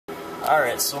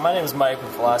Alright, so my name is Mike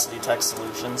with Velocity Tech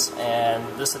Solutions, and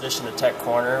this edition of Tech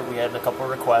Corner we had a couple of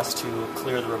requests to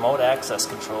clear the remote access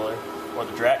controller or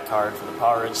the DRAC card for the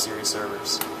PowerEdge series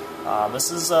servers.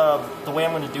 This is the way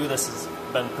I'm going to do this has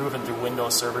been proven through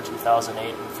Windows Server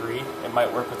 2008 and 3. It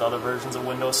might work with other versions of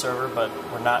Windows Server, but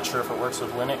we're not sure if it works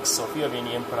with Linux, so if you have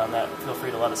any input on that, feel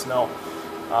free to let us know.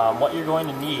 What you're going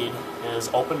to need is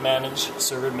Open Manage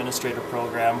Server Administrator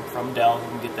Program from Dell. You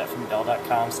can get that from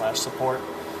dell.com/support.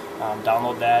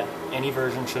 Download that. Any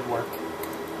version should work.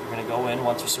 You're going to go in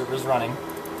once your server is running.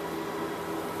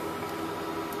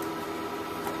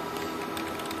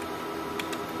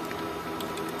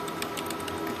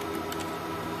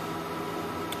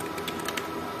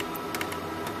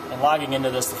 And logging into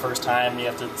this the first time, you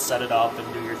have to set it up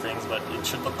and do your things, but it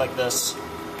should look like this.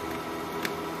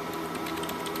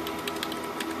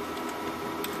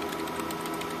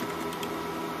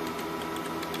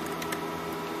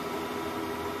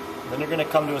 Then you're going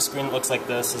to come to a screen that looks like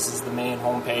this. This is the main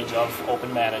home page of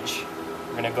Open Manage.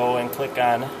 We're going to go and click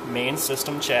on Main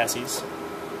System Chassis.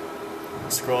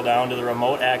 Scroll down to the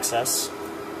Remote Access.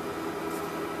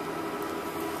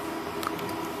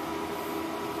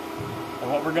 And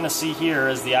what we're going to see here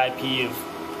is the IP of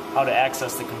how to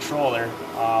access the controller.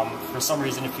 For some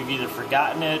reason, if you've either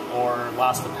forgotten it or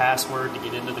lost the password to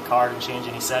get into the card and change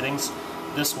any settings,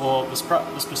 this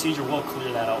procedure will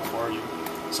clear that out for you.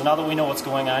 So now that we know what's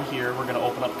going on here, we're going to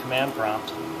open up Command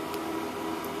Prompt,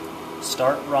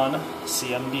 start run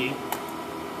CMD,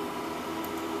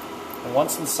 and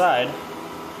once inside,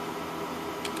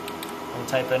 I'm going to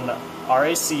type in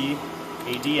racadm.exe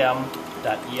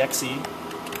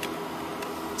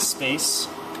space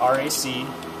rac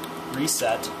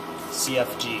reset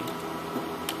cfg.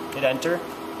 Hit enter,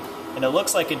 and it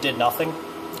looks like it did nothing,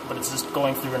 but it's just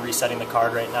going through and resetting the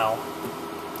card right now.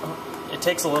 It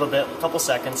takes a little bit, a couple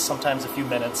seconds, sometimes a few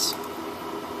minutes.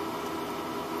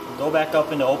 Go back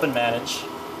up into Open Manage,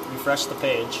 refresh the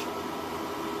page.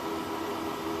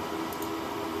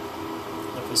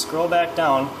 If we scroll back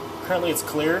down, currently it's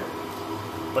clear,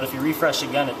 but if you refresh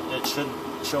again, it should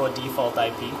show a default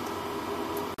IP.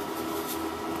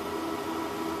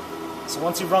 So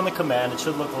once you've run the command, it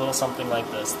should look a little something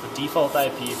like this. The default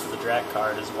IP for the DRAC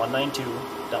card is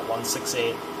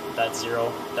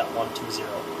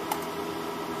 192.168.0.120.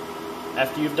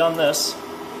 After you've done this,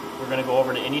 we're going to go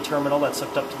over to any terminal that's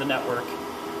hooked up to the network,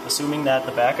 assuming that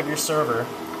the back of your server.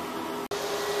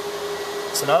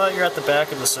 So now that you're at the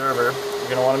back of the server, you're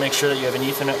going to want to make sure that you have an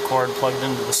Ethernet cord plugged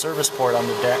into the service port on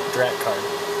the DRAC card,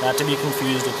 not to be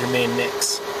confused with your main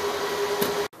NICs.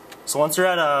 So once you're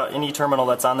at any terminal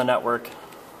that's on the network,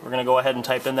 we're going to go ahead and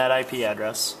type in that IP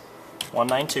address,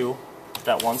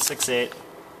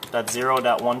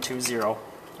 192.168.0.120,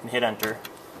 and hit enter.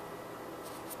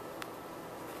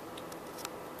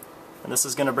 And this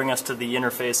is going to bring us to the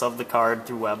interface of the card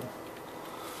through web.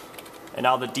 And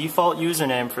now the default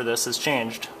username for this has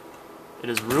changed. It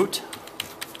is root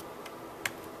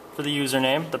for the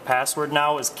username. The password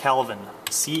now is Calvin,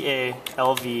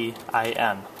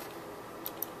 C-A-L-V-I-N.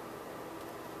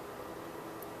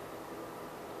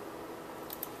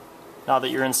 Now that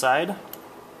you're inside,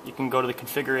 you can go to the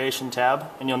Configuration tab,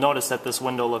 and you'll notice that this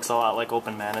window looks a lot like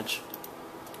Open Manage.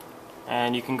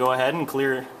 And you can go ahead and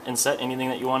clear and set anything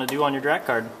that you want to do on your DRAC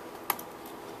card.